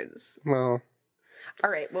backwards. Well. All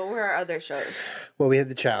right. What were our other shows? Well, we had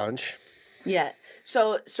the challenge. Yeah.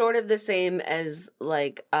 So sort of the same as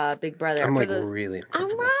like Big Brother. I'm like really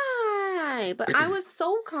uncomfortable. All right. But I was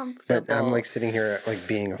so comfortable. But I'm like sitting here like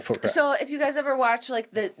being a footrest. So if you guys ever watch like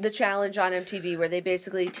the challenge on MTV where they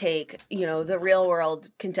basically take, the real world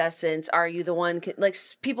contestants, are you the one, like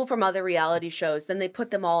people from other reality shows, then they put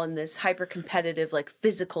them all in this hyper competitive like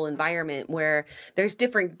physical environment where there's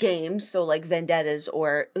different games. So like Vendettas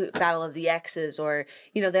or Battle of the Exes or,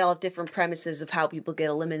 they all have different premises of how people get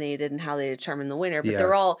eliminated and how they determine the winner. But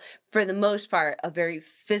they're all, for the most part, a very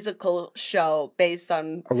physical show based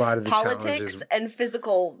on a lot of the politics and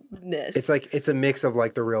physicalness. It's a mix of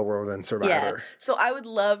like the real world and Survivor. Yeah. So I would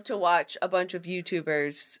love to watch a bunch of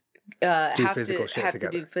YouTubers do have physical to shit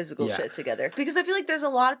together. Do physical shit together, because I feel like there's a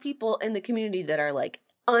lot of people in the community that are like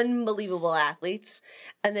unbelievable athletes,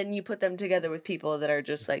 and then you put them together with people that are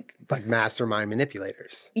just like mastermind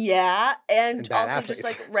manipulators. Yeah, and also athletes. Just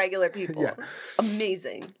like regular people. Yeah.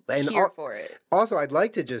 Amazing. And here for it. Also, I'd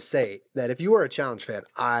like to just say that if you are a challenge fan,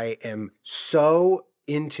 I am so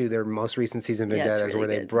into their most recent season Vendettas, where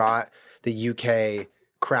they brought the UK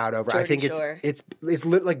crowd over. Geordie I think Shore. it's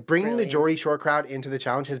like bringing the Geordie Shore crowd into the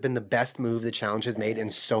challenge has been the best move the challenge has made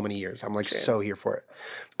in so many years. I'm like so here for it.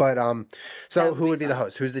 But so who would be the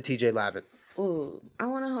host? Who's the TJ Lavin? Ooh, I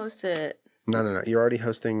want to host it. No. You're already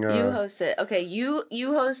hosting. You host it. Okay, you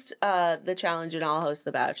host the challenge, and I'll host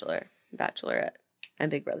the Bachelorette,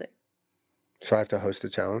 and Big Brother. So I have to host the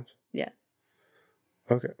challenge? Yeah.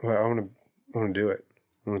 Okay. Well, I want to do it.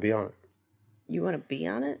 I want to be on it. You want to be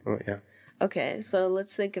on it? Oh yeah. Okay, so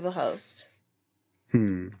let's think of a host.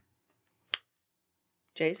 Jay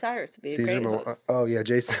Cyrus would be a great host. Oh yeah,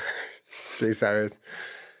 Jay Cyrus.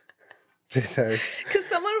 Jay Cyrus. Because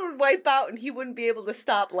someone would wipe out and he wouldn't be able to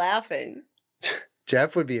stop laughing.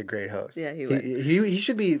 Jeff would be a great host. Yeah, he would. He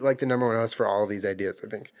should be like the number one host for all of these ideas, I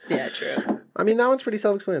think. Yeah, true. I mean, that one's pretty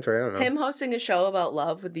self-explanatory. I don't know. Him hosting a show about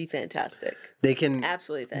love would be fantastic. They can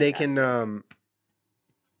absolutely fantastic. They can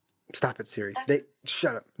stop it, Siri.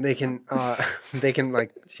 Shut up. They can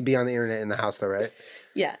like be on the internet in the house though, right?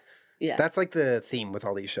 Yeah. Yeah. That's like the theme with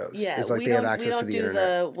all these shows. Yeah. It's like they have access to the internet. We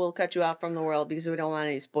don't do we'll cut you off from the world because we don't want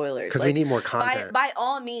any spoilers. Because we need more content. By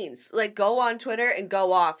all means, like go on Twitter and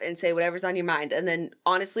go off and say whatever's on your mind. And then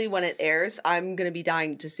honestly, when it airs, I'm going to be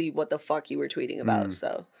dying to see what the fuck you were tweeting about.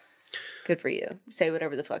 So good for you. Say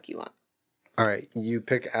whatever the fuck you want. All right. You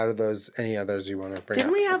pick out of those any others you want to bring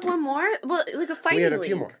Didn't we have one more? Well, like a fighting We had a league.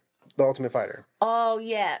 few more. The Ultimate Fighter. Oh,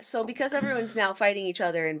 yeah. So because everyone's now fighting each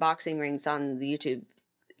other in boxing rings on the YouTube,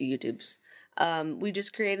 YouTubes. We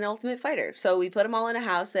just create an Ultimate Fighter. So we put them all in a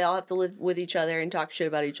house. They all have to live with each other and talk shit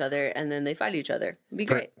about each other, and then they fight each other. It'd be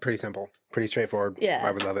great. Pretty simple. Pretty straightforward. Yeah,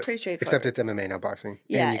 I would love it. pretty straightforward. Except it's MMA, not boxing.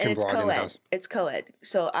 Yeah, and you can it's vlog in the co-ed. house. It's co-ed.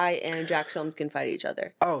 So I and Jack's Films can fight each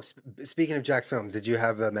other. Oh, speaking of Jack's Films, did you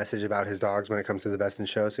have a message about his dogs when it comes to the Best in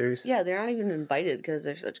Show series? Yeah, they're not even invited because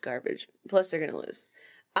they're such garbage. Plus, they're gonna lose.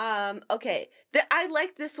 Okay, I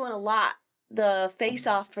liked this one a lot. The Face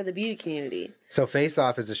Off for the beauty community. So Face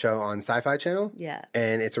Off is a show on Sci-Fi Channel. Yeah.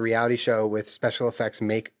 And it's a reality show with special effects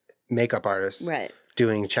makeup artists. Right.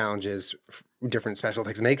 Doing challenges, different special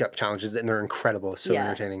effects makeup challenges, and they're incredible. So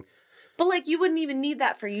entertaining. But like, you wouldn't even need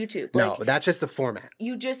that for YouTube. No, Like, that's just the format.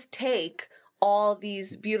 you just take all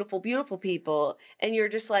these beautiful, beautiful people, and you're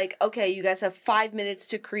just like, okay, you guys have 5 minutes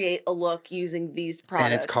to create a look using these products.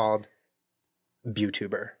 And it's called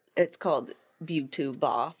Beautuber. It's called YouTube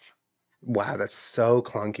Off. Wow, that's so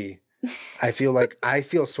clunky. I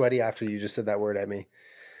feel sweaty after you just said that word at me.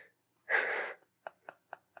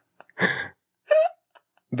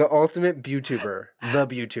 The ultimate Beautuber. The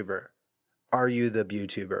Beautuber. Are you the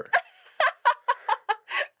Beautuber?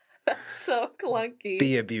 That's so clunky.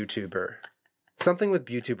 Be a Beautuber. Something with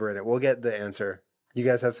Beautuber in it. We'll get the answer. You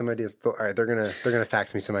guys have some ideas? All right, they're gonna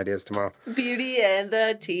fax me some ideas tomorrow. Beauty and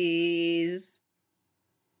the Tease.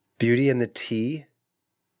 Beauty and the Tea.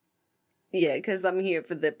 Yeah, because I'm here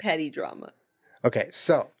for the petty drama. Okay,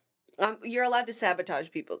 so you're allowed to sabotage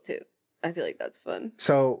people too. I feel like that's fun.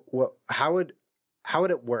 So how would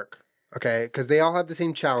it work? Okay, because they all have the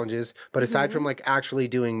same challenges, but aside from like actually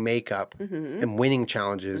doing makeup and winning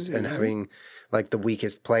challenges and having like the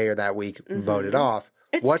weakest player that week voted off,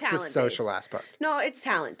 what's the social aspect? No, it's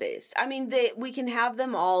talent based. I mean, we can have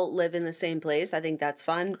them all live in the same place. I think that's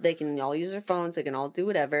fun. They can all use their phones. They can all do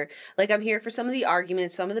whatever. Like, I'm here for some of the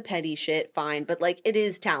arguments, some of the petty shit. Fine, but like, it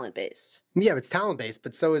is talent based. Yeah, it's talent based,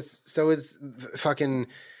 but so is fucking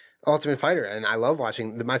Ultimate Fighter, and I love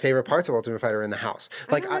watching. My favorite parts of Ultimate Fighter are in the house.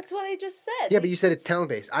 Like, that's what I just said. Yeah, but you said it's talent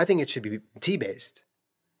based. I think it should be tea based,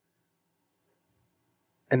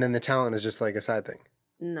 and then the talent is just like a side thing.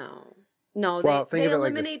 No, well, they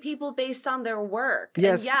eliminate like people based on their work.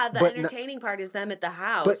 Yes, and yeah, the entertaining part is them at the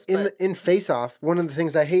house. But in Face Off, one of the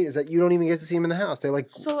things I hate is that you don't even get to see them in the house. They're like...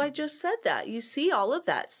 So I just said that. You see all of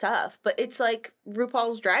that stuff. But it's like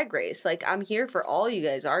RuPaul's Drag Race. Like, I'm here for all you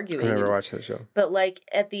guys arguing. I never watched that show. But like,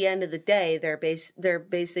 at the end of the day, they're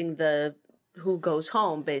basing the who goes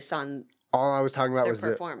home based on all I was talking about was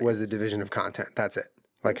the division of content. That's it.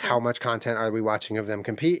 Like, how much content are we watching of them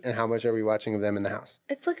compete and how much are we watching of them in the house?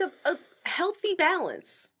 It's like a healthy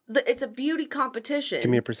balance. It's a beauty competition.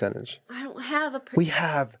 Give me a percentage. I don't have a We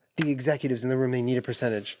have the executives in the room. They need a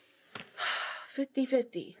percentage.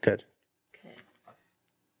 50-50. Good. Okay.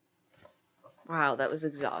 Wow, that was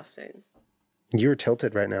exhausting. You're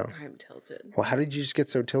tilted right now. I'm tilted. Well, how did you just get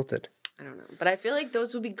so tilted? I don't know. But I feel like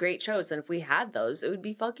those would be great shows. And if we had those, it would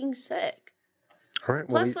be fucking sick. All right.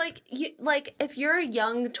 Well, Plus, if you're a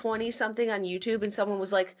young 20-something on YouTube and someone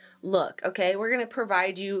was like, look, okay, we're going to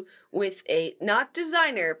provide you with a, not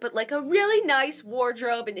designer, but like a really nice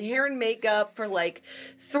wardrobe and hair and makeup for like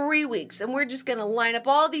 3 weeks. And we're just going to line up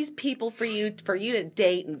all these people for you to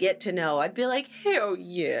date and get to know. I'd be like, hell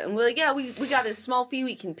yeah. And we're like, yeah, we got a small fee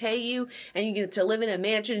we can pay you and you get to live in a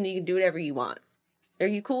mansion and you can do whatever you want. Are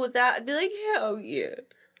you cool with that? I'd be like, hell yeah.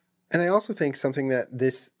 And I also think something that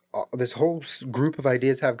this whole group of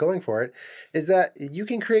ideas have going for it is that you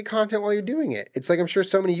can create content while you're doing it. It's like, I'm sure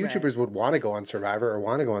so many YouTubers would want to go on Survivor or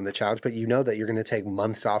want to go on the challenge, but you know that you're going to take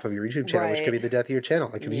months off of your YouTube channel, which could be the death of your channel.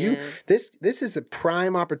 Like, if this is a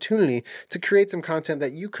prime opportunity to create some content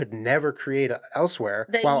that you could never create elsewhere,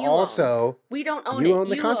 while also we don't own you own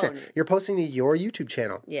the content. You're posting to your YouTube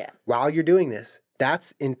channel. Yeah. While you're doing this.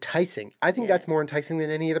 That's enticing. I think that's more enticing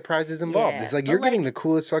than any of the prizes involved. It's like, you're getting the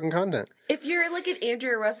coolest fucking content. If you're like an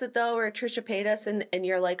Andrea Russett though, or Trisha Paytas, and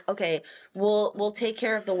you're like, okay, we'll take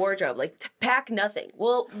care of the wardrobe. Like, pack nothing.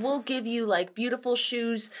 We'll give you like beautiful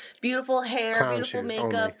shoes, beautiful hair, beautiful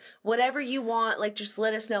makeup, whatever you want. Like, just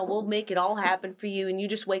let us know. We'll make it all happen for you. And you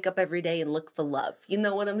just wake up every day and look for love. You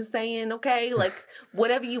know what I'm saying? Okay, like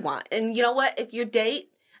whatever you want. And you know what? If your date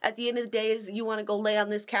at the end of the day is you want to go lay on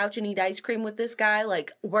this couch and eat ice cream with this guy,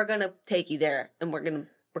 like, we're going to take you there and we're going to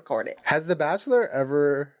record it. Has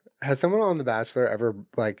someone on The Bachelor ever,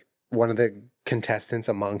 like, one of the contestants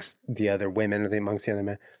amongst the other women or amongst the other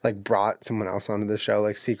men, like, brought someone else onto the show,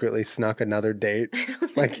 like, secretly snuck another date,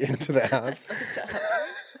 like, into the house? That's fucked up.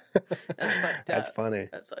 That's fucked up. That's funny.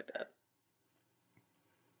 That's fucked up.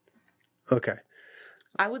 Okay.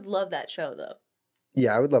 I would love that show, though.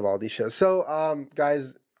 Yeah, I would love all these shows. So,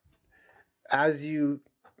 guys, as you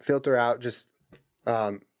filter out, just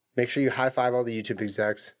Make sure you high five all the YouTube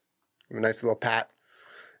execs. Give 'em a nice little pat.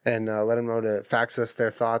 And let them know to fax us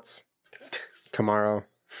their thoughts tomorrow.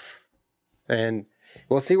 And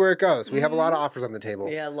we'll see where it goes. We have a lot of offers on the table.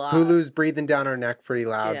 Yeah, a lot. Hulu's breathing down our neck pretty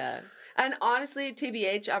loud. Yeah. And honestly,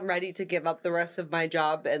 TBH, I'm ready to give up the rest of my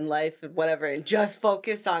job and life and whatever and just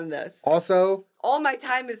focus on this. Also, all my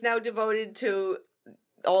time is now devoted to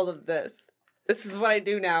all of this. This is what I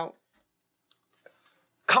do now.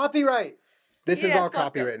 copyright. This is all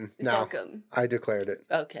fuck 'em. copywritten. No, Fuck 'em. I declared it.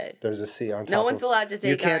 Okay. There's a C on top. No one's allowed to take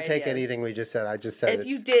You can't our take ideas. anything we just said. I just said If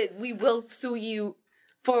you did, we will sue you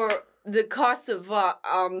for the cost of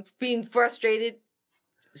being frustrated.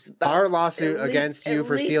 Our lawsuit at least- against you at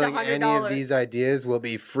for least stealing any of $100. these ideas will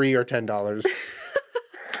be free or $10.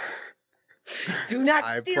 Do not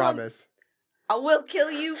I steal 'em. promise. I will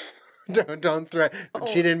kill you. Don't threaten. Oh.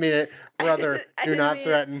 She didn't mean it, brother. I Do didn't not mean it.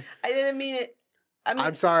 threaten. I didn't mean it. I mean,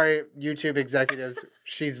 I'm sorry, YouTube executives.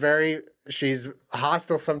 She's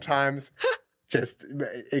hostile sometimes. Just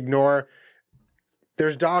ignore.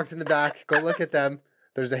 There's dogs in the back. Go look at them.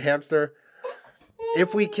 There's a hamster.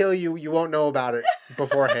 If we kill you, you won't know about it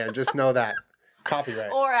beforehand. Just know that.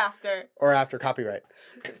 Copyright. or after. Or after copyright.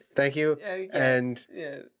 Thank you. Yeah. And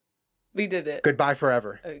Yeah. We did it. goodbye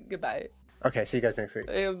forever. Goodbye. Okay, see you guys next week.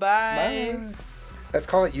 Bye. Let's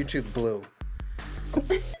call it YouTube Blue.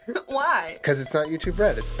 Why? Because it's not YouTube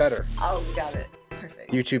Red. It's better. Oh, we got it.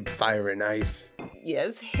 Perfect. YouTube Fire and Ice.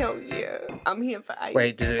 Yes, hell yeah. I'm here for ice.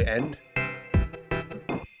 Wait, did it end?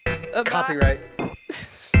 Bye. Copyright.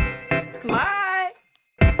 Bye.